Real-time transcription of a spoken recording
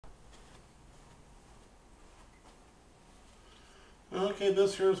Okay,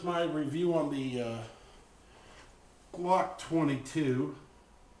 this here's my review on the Glock 22.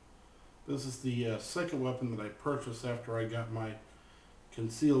 This is the second weapon that I purchased after I got my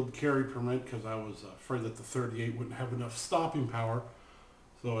concealed carry permit because I was afraid that the 38 wouldn't have enough stopping power.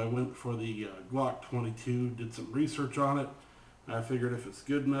 So I went for the Glock 22, did some research on it. I figured if it's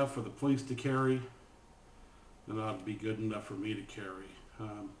good enough for the police to carry, then it ought to be good enough for me to carry.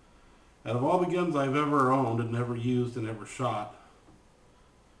 Out of all the guns I've ever owned and never used and ever shot,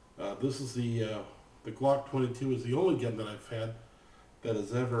 this is the Glock 22 is the only gun that I've had that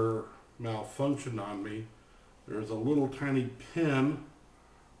has ever malfunctioned on me. There's a little tiny pin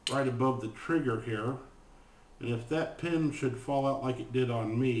right above the trigger here, and if that pin should fall out like it did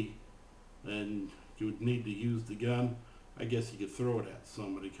on me, then you would need to use the gun. I guess you could throw it at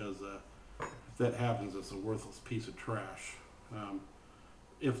somebody, because if that happens, it's a worthless piece of trash.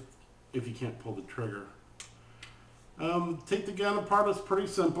 If you can't pull the trigger. Take the gun apart, it's pretty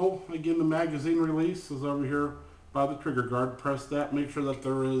simple. Again, the magazine release is over here by the trigger guard. Press that, make sure that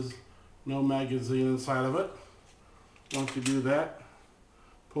there is no magazine inside of it. Once you do that,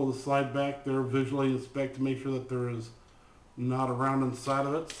 pull the slide back there, visually inspect to make sure that there is not a round inside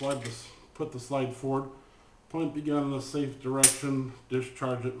of it. Put the slide forward, point the gun in a safe direction,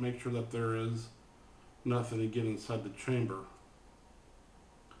 discharge it, make sure that there is nothing to get inside the chamber.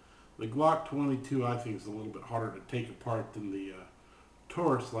 The Glock 22 I think is a little bit harder to take apart than the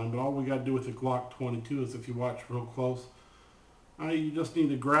Taurus line, but all we got to do with the Glock 22 is, if you watch real close, you just need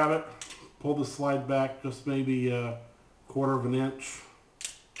to grab it, pull the slide back just maybe a quarter of an inch.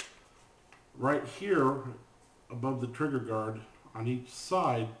 Right here above the trigger guard on each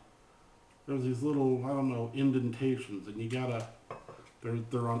side, there's these little, I don't know, indentations, and you gotta,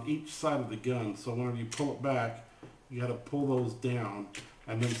 they're on each side of the gun, so whenever you pull it back, you gotta pull those down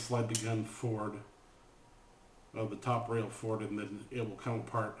and then slide the gun forward, the top rail forward, and then it will come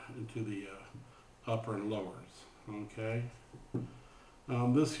apart into the upper and lowers. Okay.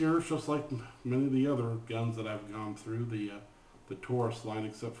 This here is just like many of the other guns that I've gone through, the Taurus line,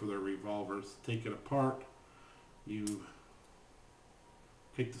 except for their revolvers. Take it apart, you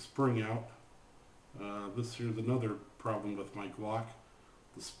take the spring out. This here's another problem with my Glock.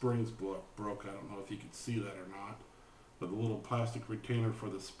 The spring's broke. I don't know if you can see that or not, but the little plastic retainer for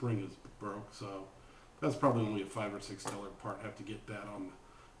the spring is broke, so that's probably only a $5 or $6 part. Have to get that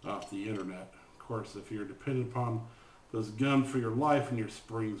off the internet. Of course, if you're dependent upon this gun for your life and your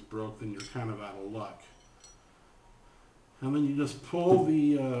spring's broke, then you're kind of out of luck. And then you just pull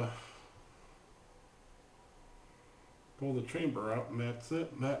the chamber out, and that's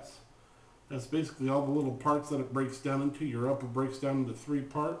it. And that's basically all the little parts that it breaks down into. Your upper breaks down into 3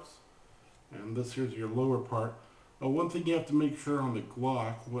 parts, and this here's your lower part. One thing you have to make sure on the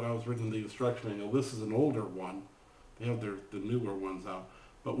Glock, when I was reading the instruction manual, this is an older one. They have the newer ones out.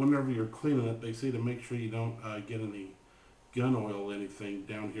 But whenever you're cleaning it, they say to make sure you don't get any gun oil or anything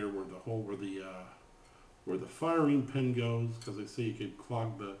down here where the hole where the firing pin goes, because they say you could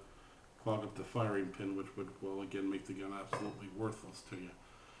clog up the firing pin, which would, well, again, make the gun absolutely worthless to you.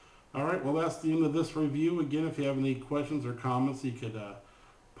 All right, well, that's the end of this review. Again, if you have any questions or comments, you could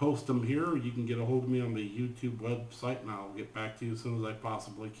post them here, or you can get a hold of me on the YouTube website, and I'll get back to you as soon as I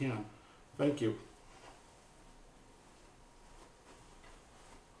possibly can. Thank you.